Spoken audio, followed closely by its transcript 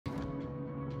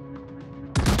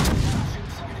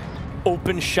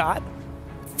open shot,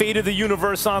 fate of the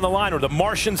universe on the line, or the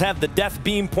Martians have the death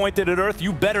beam pointed at Earth,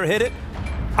 you better hit it.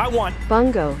 I want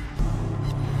Bungo.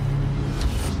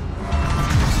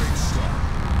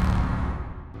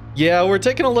 Yeah, we're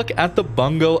taking a look at the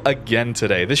Bungo again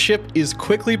today. This ship is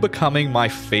quickly becoming my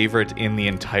favorite in the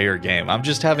entire game. I'm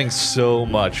just having so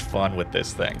much fun with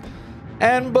this thing.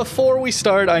 And before we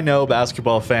start, I know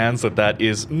basketball fans that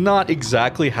is not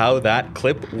exactly how that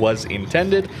clip was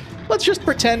intended. Let's just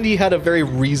pretend he had a very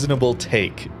reasonable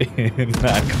take in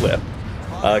that clip.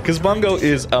 Because Bungo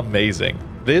is amazing.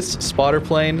 This spotter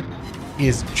plane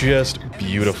is just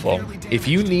beautiful. If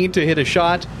you need to hit a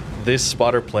shot, this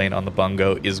spotter plane on the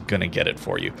Bungo is gonna get it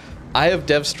for you. I have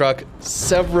dev struck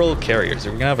several carriers.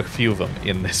 We're gonna have a few of them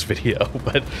in this video,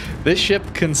 but this ship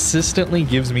consistently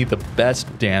gives me the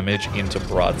best damage into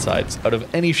broadsides out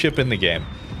of any ship in the game.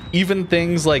 Even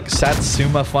things like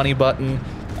Satsuma Funny Button,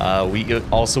 we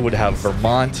also would have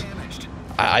Vermont.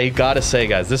 I gotta say,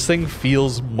 guys, this thing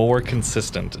feels more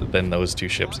consistent than those two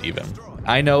ships even.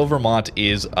 I know Vermont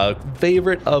is a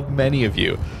favorite of many of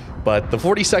you, but the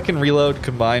 40-second reload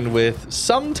combined with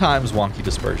sometimes wonky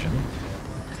dispersion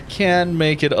can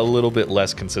make it a little bit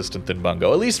less consistent than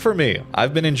Bungo, at least for me.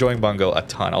 I've been enjoying Bungo a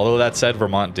ton, although that said,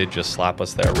 Vermont did just slap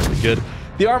us there really good.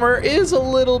 The armor is a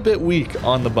little bit weak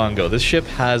on the Bungo. This ship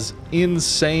has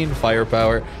insane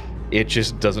firepower. It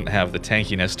just doesn't have the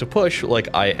tankiness to push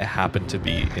like I happen to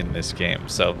be in this game.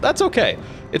 So that's okay.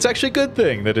 It's actually a good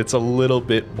thing that it's a little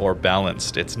bit more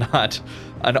balanced. It's not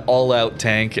an all-out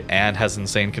tank and has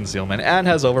insane concealment and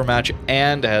has overmatch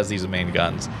and has these main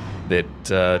guns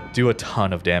that do a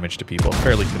ton of damage to people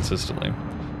fairly consistently.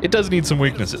 It does need some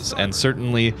weaknesses, and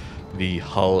certainly the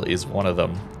hull is one of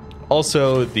them.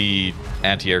 Also, the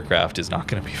anti-aircraft is not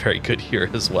going to be very good here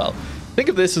as well. Think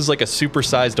of this as like a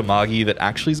supersized Amagi that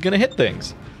actually is going to hit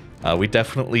things. We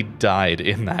definitely died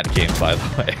in that game, by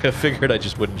the way. I figured I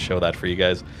just wouldn't show that for you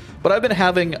guys. But I've been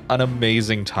having an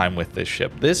amazing time with this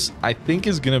ship. This, I think,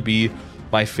 is going to be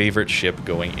my favorite ship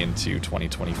going into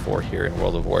 2024 here in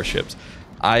World of Warships.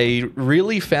 I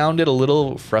really found it a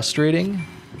little frustrating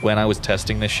when I was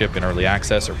testing this ship in early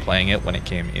access or playing it when it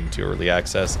came into early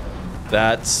access.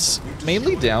 That's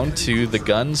mainly down to the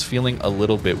guns feeling a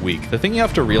little bit weak. The thing you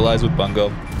have to realize with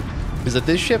Bungo is that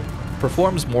this ship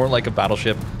performs more like a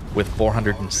battleship with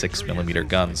 406mm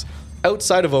guns.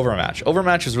 Outside of Overmatch.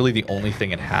 Overmatch is really the only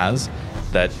thing it has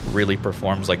that really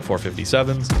performs like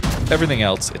 457s. Everything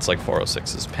else, it's like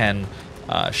 406s. Pen,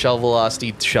 shell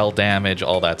velocity, shell damage,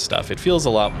 all that stuff. It feels a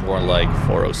lot more like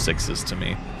 406s to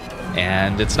me.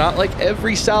 And it's not like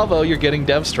every salvo you're getting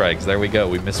dev strikes. There we go.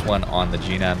 We missed one on the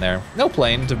G-Nan there. No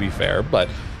plane, to be fair, but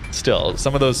still,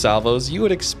 some of those salvos, you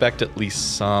would expect at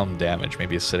least some damage,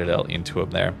 maybe a Citadel into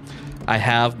them there. I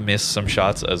have missed some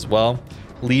shots as well.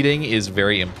 Leading is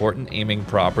very important. Aiming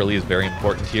properly is very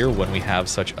important here when we have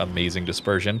such amazing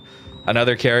dispersion.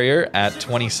 Another carrier at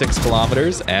 26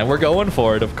 kilometers, and we're going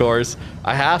for it, of course.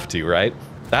 I have to, right?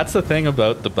 That's the thing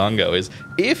about the Bungo, is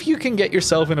if you can get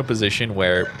yourself in a position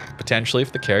where potentially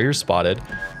if the carrier's spotted,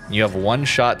 you have one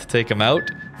shot to take him out,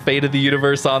 fate of the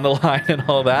universe on the line and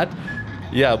all that,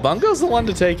 yeah, Bungo's the one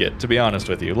to take it, to be honest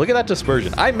with you. Look at that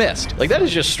dispersion. I missed. Like, that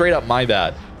is just straight up my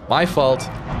bad. My fault,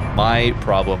 my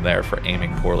problem there for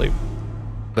aiming poorly.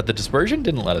 But the dispersion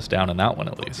didn't let us down in that one,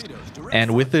 at least.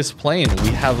 And with this plane, we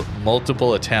have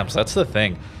multiple attempts. That's the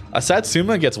thing. A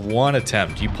Satsuma gets one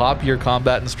attempt. You pop your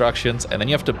combat instructions, and then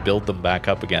you have to build them back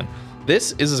up again.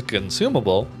 This is a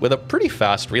consumable with a pretty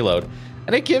fast reload,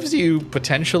 and it gives you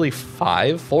potentially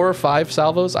 4 or 5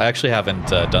 salvos. I actually haven't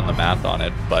done the math on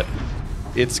it, but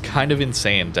it's kind of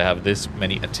insane to have this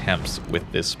many attempts with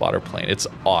this spotter plane. It's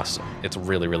awesome. It's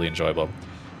really, really enjoyable.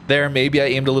 There, maybe I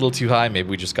aimed a little too high. Maybe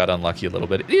we just got unlucky a little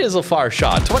bit. It is a far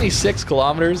shot. 26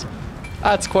 kilometers.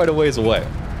 That's quite a ways away.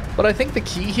 But I think the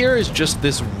key here is just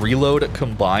this reload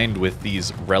combined with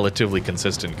these relatively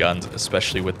consistent guns,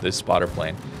 especially with this spotter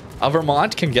plane. A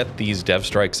Vermont can get these dev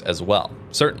strikes as well,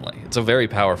 certainly. It's a very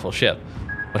powerful ship.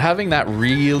 But having that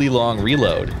really long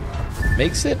reload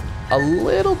makes it a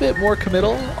little bit more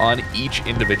committal on each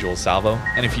individual salvo.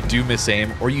 And if you do miss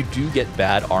aim or you do get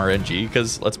bad RNG,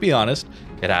 because let's be honest,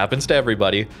 it happens to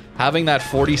everybody, having that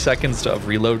 40 seconds of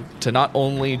reload to not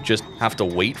only just have to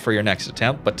wait for your next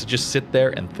attempt, but to just sit there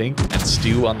and think and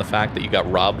stew on the fact that you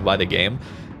got robbed by the game,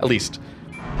 at least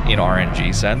in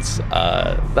RNG sense,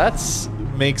 that's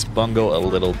makes Bungo a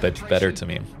little bit better to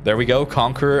me. There we go,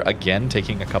 Conqueror again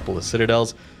taking a couple of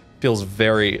Citadels. Feels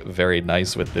very, very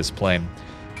nice with this plane.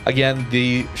 Again,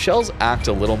 the shells act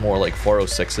a little more like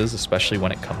 406s, especially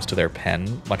when it comes to their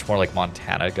pen, much more like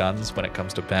Montana guns when it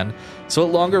comes to pen. So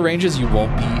at longer ranges, you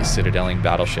won't be citadeling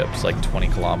battleships like 20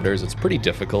 kilometers. It's pretty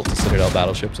difficult to citadel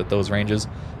battleships at those ranges.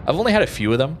 I've only had a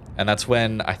few of them, and that's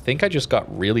when I think I just got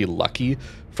really lucky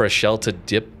for a shell to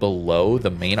dip below the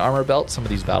main armor belt. Some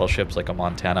of these battleships, like a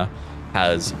Montana,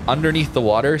 has underneath the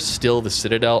water still the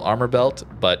citadel armor belt,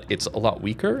 but it's a lot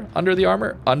weaker under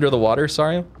the water,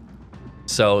 sorry.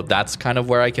 So that's kind of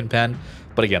where I can pen.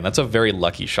 But again, that's a very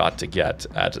lucky shot to get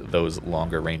at those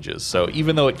longer ranges. So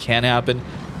even though it can happen,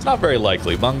 it's not very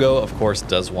likely. Bungo, of course,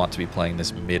 does want to be playing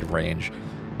this mid-range.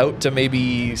 Out to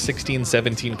maybe 16,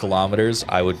 17 kilometers,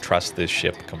 I would trust this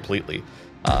ship completely.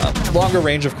 Longer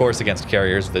range, of course, against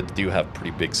carriers that do have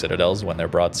pretty big citadels when they're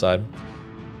broadside.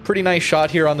 Pretty nice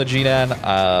shot here on the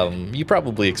Jinan. You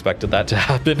probably expected that to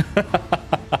happen.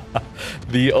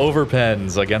 The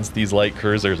overpens against these light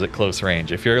cruisers at close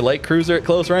range. If you're a light cruiser at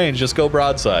close range, just go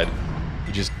broadside.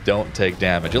 You just don't take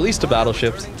damage, at least to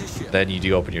battleships. Then you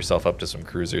do open yourself up to some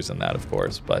cruisers in that, of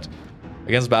course. But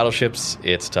against battleships,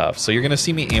 it's tough. So you're going to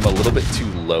see me aim a little bit too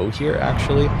low here,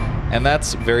 actually. And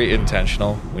that's very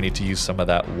intentional. We need to use some of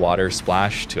that water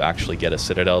splash to actually get a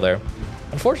citadel there.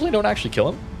 Unfortunately, don't actually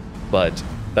kill him, but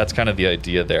that's kind of the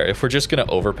idea there. If we're just going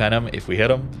to overpen him, if we hit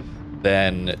him,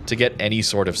 then to get any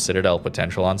sort of citadel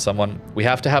potential on someone, we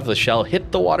have to have the shell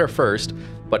hit the water first,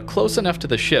 but close enough to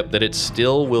the ship that it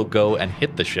still will go and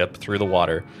hit the ship through the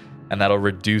water, and that'll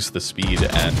reduce the speed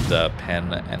and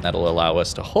pen, and that'll allow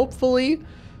us to hopefully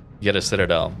get a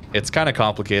citadel. It's kind of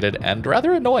complicated and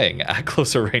rather annoying at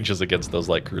closer ranges against those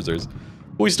light cruisers,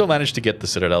 but we still managed to get the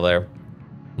citadel there.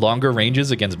 Longer ranges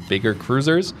against bigger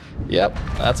cruisers, yep,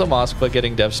 that's a Moskva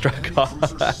getting dev struck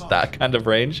off at that kind of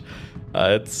range.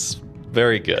 It's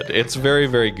very good. It's very,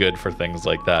 very good for things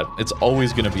like that. It's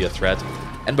always going to be a threat.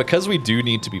 And because we do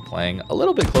need to be playing a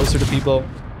little bit closer to people,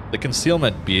 the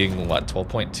concealment being, what,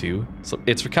 12.2? So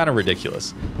it's kind of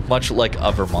ridiculous. Much like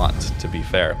a Vermont, to be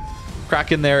fair.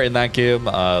 Kraken there in that game,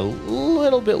 a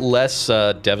little bit less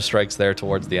dev strikes there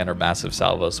towards the end, or massive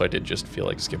salvo, so I did just feel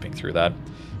like skipping through that.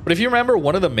 But if you remember,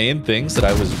 one of the main things that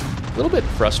I was a little bit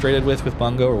frustrated with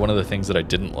Bungo, or one of the things that I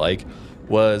didn't like,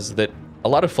 was that a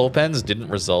lot of full pens didn't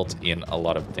result in a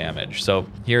lot of damage. So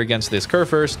here against this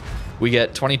Kurfürst, we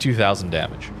get 22,000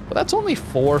 damage. But that's only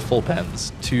 4 full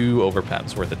pens, 2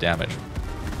 overpens worth of damage.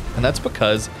 And that's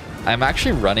because I'm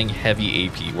actually running heavy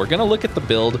AP. We're going to look at the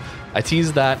build. I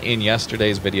teased that in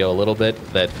yesterday's video a little bit,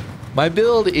 that my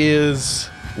build is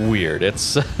weird.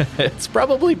 It's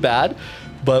probably bad,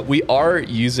 but we are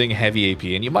using heavy AP,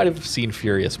 and you might have seen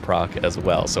Furious proc as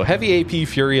well. So heavy AP,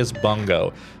 Furious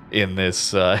Bungo in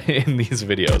this in these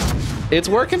videos. It's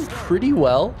working pretty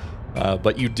well,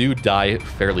 but you do die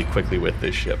fairly quickly with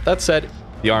this ship. That said,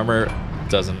 the armor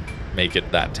doesn't make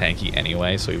it that tanky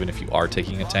anyway, so even if you are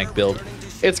taking a tank build,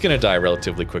 it's going to die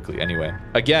relatively quickly anyway.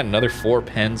 Again, another 4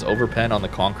 pens overpen on the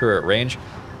Conqueror at range.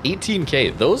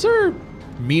 18k, those are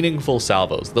meaningful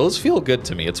salvos. Those feel good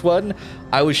to me. It's when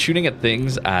I was shooting at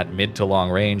things at mid to long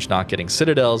range, not getting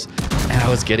citadels, and I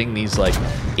was getting these like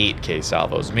 8k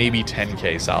salvos, maybe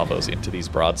 10k salvos into these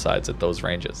broadsides at those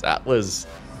ranges. That was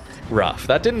rough.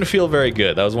 That didn't feel very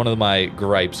good. That was one of my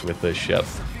gripes with this ship.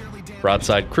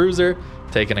 Broadside cruiser,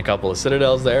 taking a couple of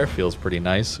citadels there, feels pretty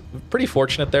nice. Pretty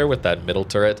fortunate there with that middle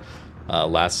turret.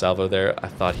 Last salvo there, I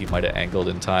thought he might have angled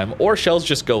in time, or shells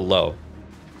just go low.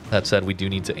 That said, we do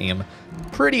need to aim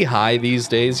pretty high these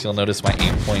days. You'll notice my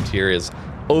aim point here is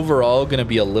overall going to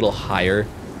be a little higher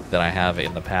than I have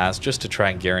in the past, just to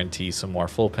try and guarantee some more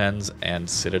full pens and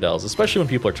citadels, especially when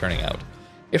people are turning out.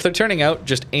 If they're turning out,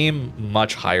 just aim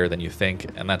much higher than you think,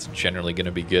 and that's generally going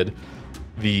to be good.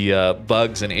 The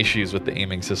bugs and issues with the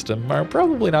aiming system are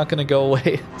probably not going to go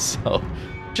away, so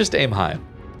just aim high.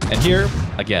 And here,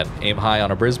 again, aim high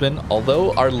on a Brisbane,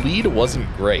 although our lead wasn't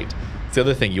great. It's the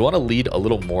other thing, you want to lead a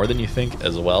little more than you think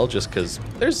as well, just because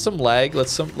there's some lag,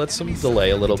 let's some delay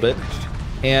a little bit.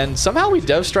 And somehow we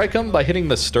dev strike him by hitting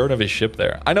the stern of his ship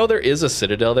there. I know there is a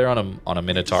citadel there on a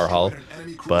Minotaur hull,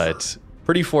 but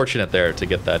pretty fortunate there to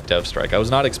get that dev strike. I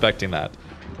was not expecting that.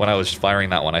 When I was firing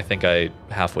that one, I think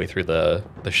halfway through the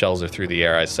shells or through the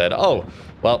air, I said, oh,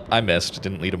 well, I missed,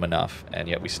 didn't lead him enough, and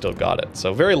yet we still got it.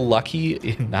 So very lucky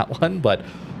in that one, but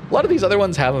a lot of these other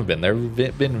ones haven't been.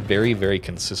 They've been very, very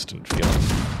consistent feeling.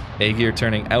 Aegir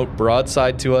turning out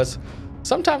broadside to us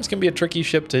sometimes can be a tricky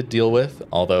ship to deal with,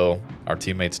 although our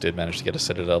teammates did manage to get a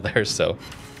citadel there, so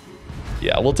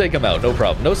yeah, we'll take him out, no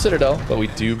problem. No citadel, but we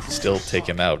do still take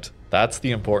him out. That's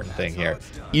the important thing here.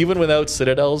 Even without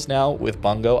citadels now with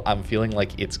Bungo, I'm feeling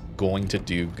like it's going to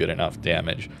do good enough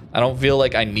damage. I don't feel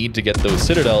like I need to get those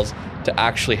citadels to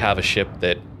actually have a ship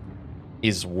that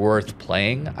is worth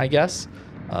playing, I guess.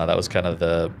 That was kind of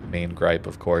the main gripe,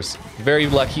 of course. Very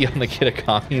lucky on the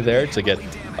Kitakami there to get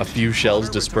a few shells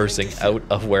dispersing out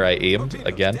of where I aimed.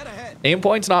 Again, aim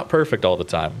point's not perfect all the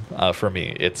time for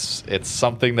me. It's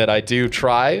something that I do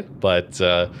try, but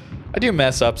I do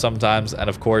mess up sometimes. And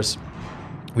of course,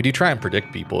 we do try and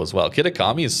predict people as well.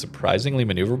 Kitakami is surprisingly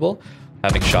maneuverable.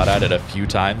 Having shot at it a few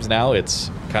times now,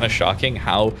 it's kind of shocking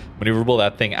how maneuverable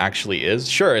that thing actually is.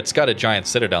 Sure, it's got a giant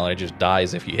citadel and it just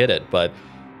dies if you hit it, but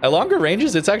at longer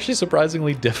ranges, it's actually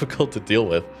surprisingly difficult to deal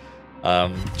with.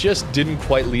 Just didn't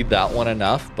quite lead that one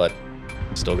enough, but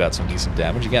still got some decent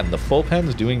damage. Again, the full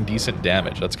pen's doing decent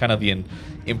damage. That's kind of the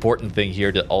important thing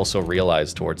here to also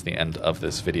realize towards the end of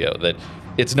this video, that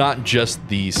it's not just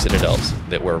the citadels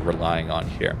that we're relying on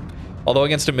here. Although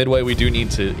against a midway, we do need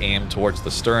to aim towards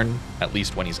the stern, at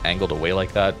least when he's angled away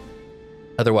like that.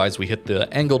 Otherwise, we hit the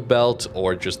angled belt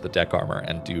or just the deck armor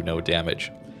and do no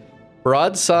damage.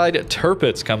 Broadside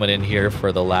Turpits coming in here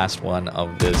for the last one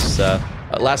of this,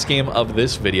 last game of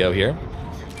this video here.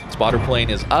 Spotter plane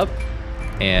is up,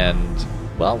 and,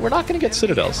 well, we're not going to get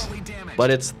citadels, but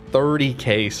it's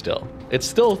 30k still. It's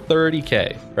still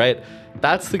 30k, right?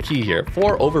 That's the key here.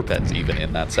 4 overpens even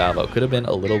in that salvo. Could have been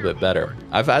a little bit better.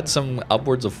 I've had some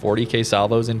upwards of 40k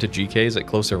salvos into GKs at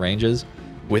closer ranges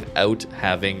without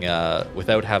having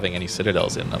any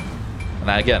citadels in them. And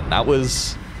again, that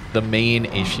was the main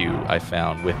issue I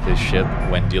found with this ship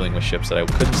when dealing with ships that I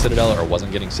couldn't citadel or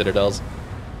wasn't getting citadels.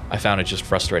 I found it just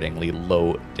frustratingly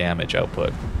low damage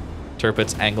output.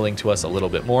 Turpit's angling to us a little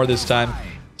bit more this time.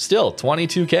 Still,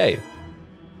 22k.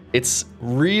 It's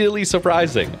really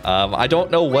surprising. I don't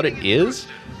know what it is.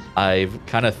 I've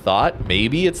kind of thought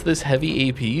maybe it's this heavy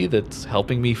AP that's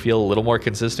helping me feel a little more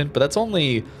consistent, but that's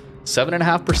only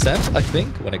 7.5%, I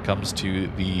think, when it comes to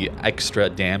the extra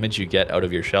damage you get out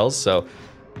of your shells. So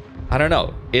I don't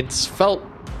know. It's felt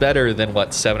better than what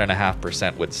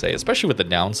 7.5% would say, especially with the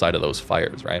downside of those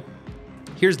fires, right?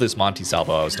 Here's this Monty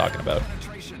salvo I was talking about.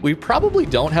 We probably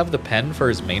don't have the pen for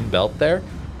his main belt there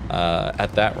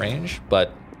at that range,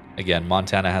 but again,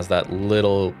 Montana has that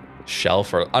little shell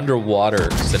for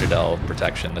underwater citadel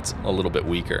protection that's a little bit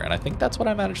weaker, and I think that's what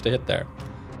I managed to hit there.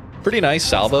 Pretty nice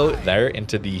salvo there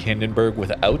into the Hindenburg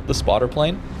without the spotter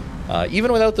plane.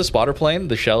 Even without the spotter plane,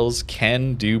 the shells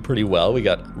can do pretty well. We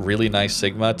got really nice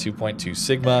Sigma, 2.2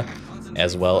 Sigma,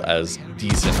 as well as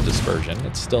decent dispersion.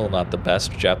 It's still not the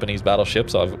best. Japanese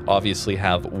battleships obviously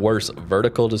have worse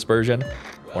vertical dispersion,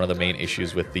 one of the main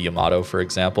issues with the Yamato, for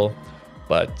example.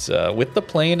 But with the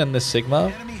plane and the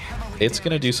Sigma, it's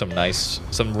going to do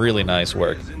some really nice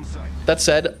work. That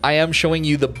said, I am showing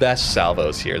you the best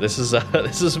salvos here. This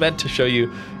is meant to show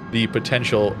you the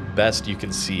potential best you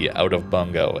can see out of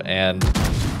Bungo, and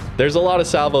there's a lot of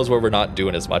salvos where we're not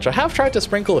doing as much. I have tried to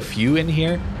sprinkle a few in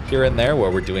here and there, where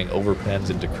we're doing overpens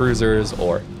into cruisers,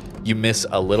 or you miss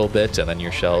a little bit and then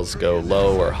your shells go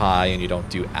low or high and you don't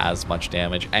do as much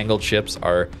damage. Angled ships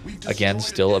are, again,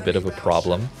 still a bit of a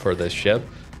problem for this ship,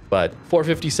 but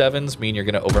 457s mean you're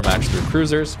going to overmatch through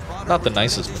cruisers. Not the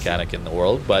nicest mechanic in the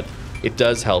world, but it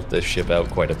does help this ship out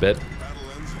quite a bit.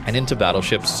 And into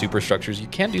battleships, superstructures, you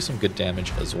can do some good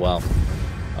damage as well.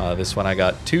 This one I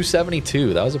got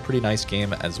 272. That was a pretty nice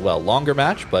game as well. Longer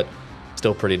match, but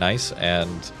still pretty nice.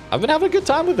 And I've been having a good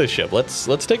time with this ship.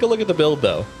 Let's take a look at the build,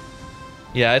 though.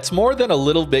 Yeah, it's more than a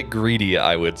little bit greedy,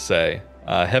 I would say.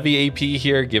 Heavy AP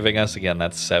here, giving us, again,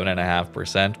 that's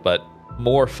 7.5%, but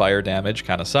more fire damage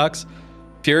kind of sucks.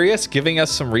 Furious, giving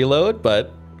us some reload,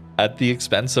 but at the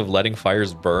expense of letting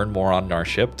fires burn more on our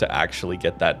ship to actually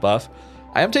get that buff.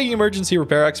 I am taking Emergency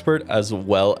Repair Expert as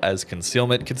well as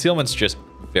Concealment. Concealment's just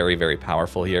very, very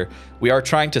powerful here. We are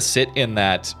trying to sit in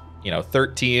that,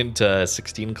 13 to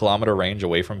 16 kilometer range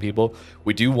away from people.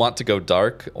 We do want to go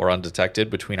dark or undetected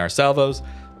between our salvos,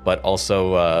 but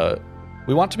also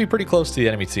we want to be pretty close to the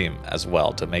enemy team as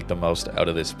well to make the most out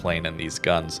of this plane and these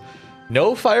guns.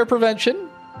 No fire prevention.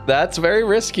 That's very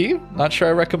risky. Not sure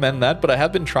I recommend that, but I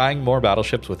have been trying more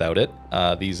battleships without it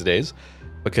these days,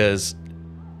 because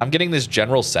I'm getting this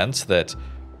general sense that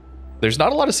there's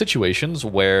not a lot of situations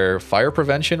where fire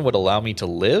prevention would allow me to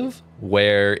live,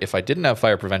 where if I didn't have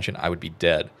fire prevention, I would be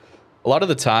dead. A lot of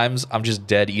the times, I'm just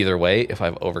dead either way if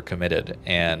I've overcommitted,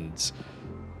 and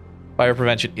fire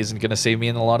prevention isn't going to save me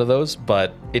in a lot of those,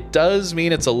 but it does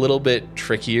mean it's a little bit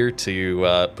trickier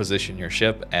to position your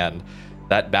ship, and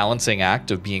that balancing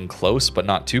act of being close but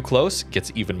not too close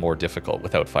gets even more difficult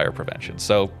without fire prevention.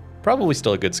 So probably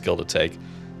still a good skill to take.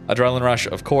 Adrenaline Rush,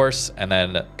 of course, and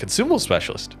then Consumable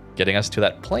Specialist, getting us to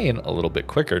that plane a little bit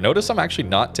quicker. Notice I'm actually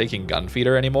not taking Gun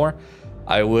Feeder anymore.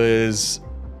 I was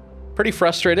pretty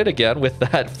frustrated again with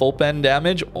that full pen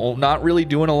damage, not really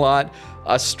doing a lot,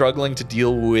 us struggling to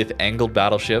deal with angled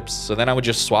battleships, so then I would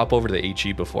just swap over to the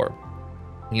HE before.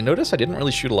 You notice I didn't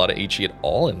really shoot a lot of HE at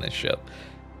all in this ship,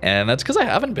 and that's because I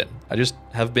haven't been. I just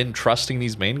have been trusting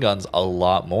these main guns a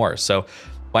lot more. So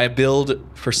my build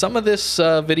for some of this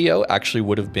video actually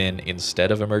would have been,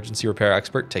 instead of Emergency Repair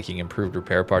Expert, taking Improved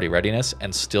Repair Party Readiness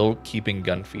and still keeping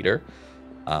Gun Feeder.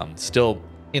 Still,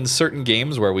 in certain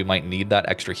games where we might need that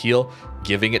extra heal,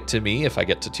 giving it to me if I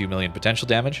get to 2 million potential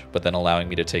damage, but then allowing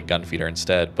me to take Gun Feeder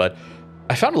instead. But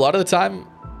I found a lot of the time,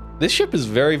 this ship is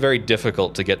very, very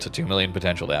difficult to get to 2 million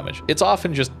potential damage. It's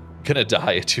often just gonna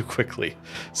die too quickly.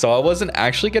 So I wasn't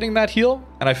actually getting that heal,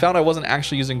 and I found I wasn't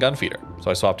actually using Gun Feeder.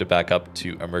 So I swapped it back up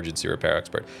to Emergency Repair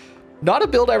Expert. Not a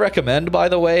build I recommend, by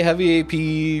the way. Heavy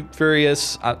AP,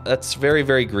 Furious, that's very,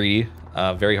 very greedy,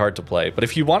 very hard to play. But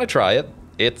if you want to try it,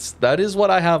 that is what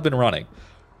I have been running.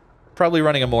 Probably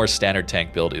running a more standard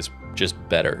tank build is just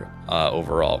better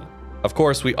overall. Of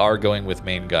course, we are going with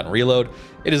main gun reload.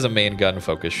 It is a main gun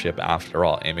focused ship after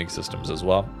all, aiming systems as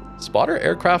well. Spotter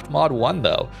Aircraft Mod 1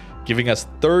 though, giving us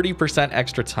 30%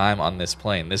 extra time on this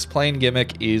plane. This plane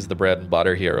gimmick is the bread and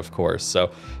butter here, of course.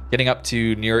 So getting up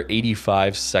to near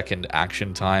 85-second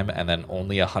action time and then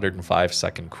only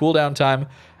 105-second cooldown time.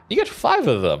 You get 5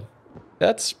 of them.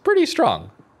 That's pretty strong.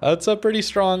 That's a pretty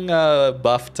strong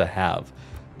buff to have.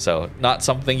 So not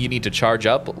something you need to charge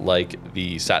up like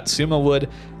the Satsuma would,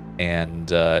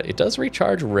 and it does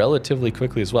recharge relatively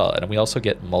quickly as well. And we also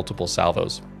get multiple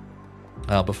salvos.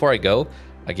 Before I go,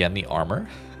 again, the armor.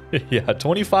 Yeah,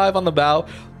 25 on the bow,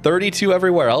 32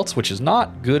 everywhere else, which is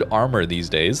not good armor these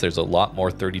days. There's a lot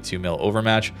more 32 mil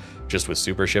overmatch, just with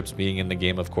super ships being in the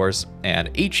game, of course,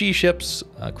 and HE ships,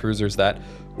 cruisers that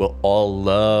will all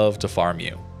love to farm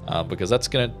you, because that's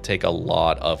going to take a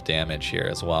lot of damage here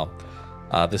as well.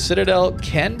 The Citadel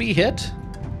can be hit,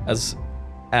 as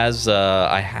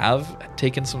I have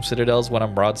taken some Citadels when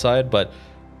I'm broadside, but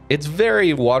it's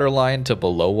very waterline to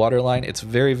below waterline. It's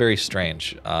very, very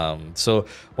strange. So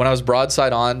when I was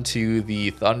broadside on to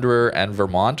the Thunderer and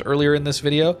Vermont earlier in this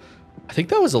video, I think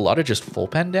that was a lot of just full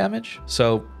pen damage.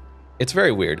 So it's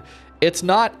very weird. It's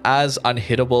not as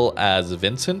unhittable as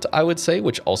Vincent, I would say,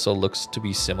 which also looks to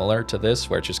be similar to this,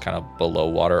 where it's just kind of below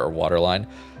water or waterline.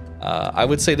 I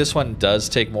would say this one does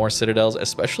take more Citadels,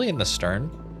 especially in the stern.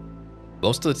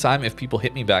 Most of the time, if people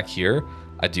hit me back here,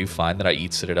 I do find that I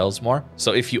eat Citadels more.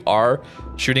 So if you are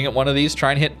shooting at one of these,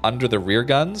 try and hit under the rear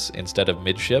guns instead of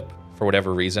midship. For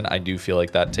whatever reason, I do feel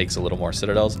like that takes a little more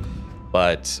Citadels.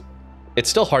 But it's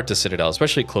still hard to Citadel,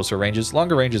 especially closer ranges.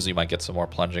 Longer ranges, you might get some more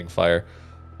plunging fire.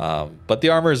 But the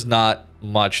armor is not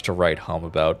much to write home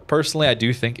about. Personally, I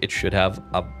do think it should have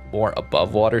a more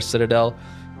above water Citadel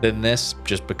than this,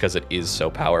 just because it is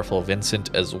so powerful.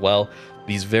 Vincent as well.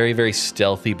 These very, very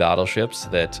stealthy battleships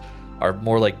that are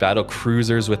more like battle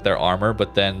cruisers with their armor,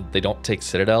 but then they don't take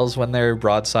Citadels when they're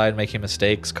broadside, making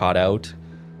mistakes, caught out.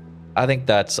 I think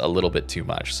that's a little bit too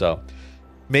much. So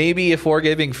maybe if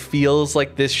Wargaming feels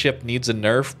like this ship needs a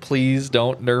nerf, please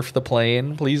don't nerf the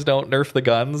plane. Please don't nerf the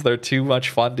guns. They're too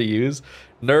much fun to use.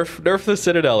 Nerf the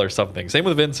Citadel or something. Same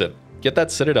with Vincent. Get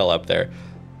that Citadel up there.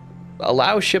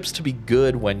 Allow ships to be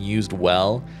good when used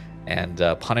well, and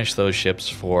punish those ships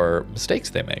for mistakes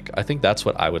they make. I think that's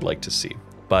what I would like to see.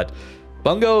 But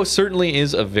Bungo certainly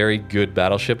is a very good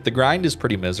battleship. The grind is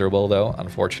pretty miserable though,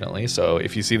 unfortunately. So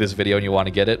if you see this video and you want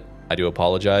to get it, I do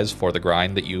apologize for the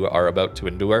grind that you are about to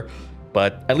endure.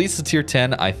 But at least the tier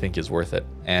 10 I think is worth it.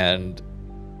 And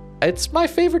it's my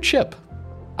favorite ship.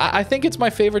 I think it's my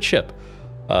favorite ship.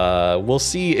 We'll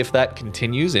see if that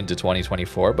continues into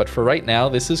 2024. But for right now,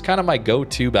 this is kind of my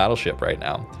go-to battleship right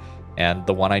now, and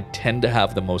the one I tend to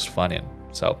have the most fun in.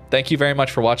 So thank you very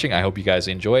much for watching. I hope you guys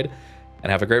enjoyed,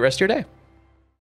 and have a great rest of your day.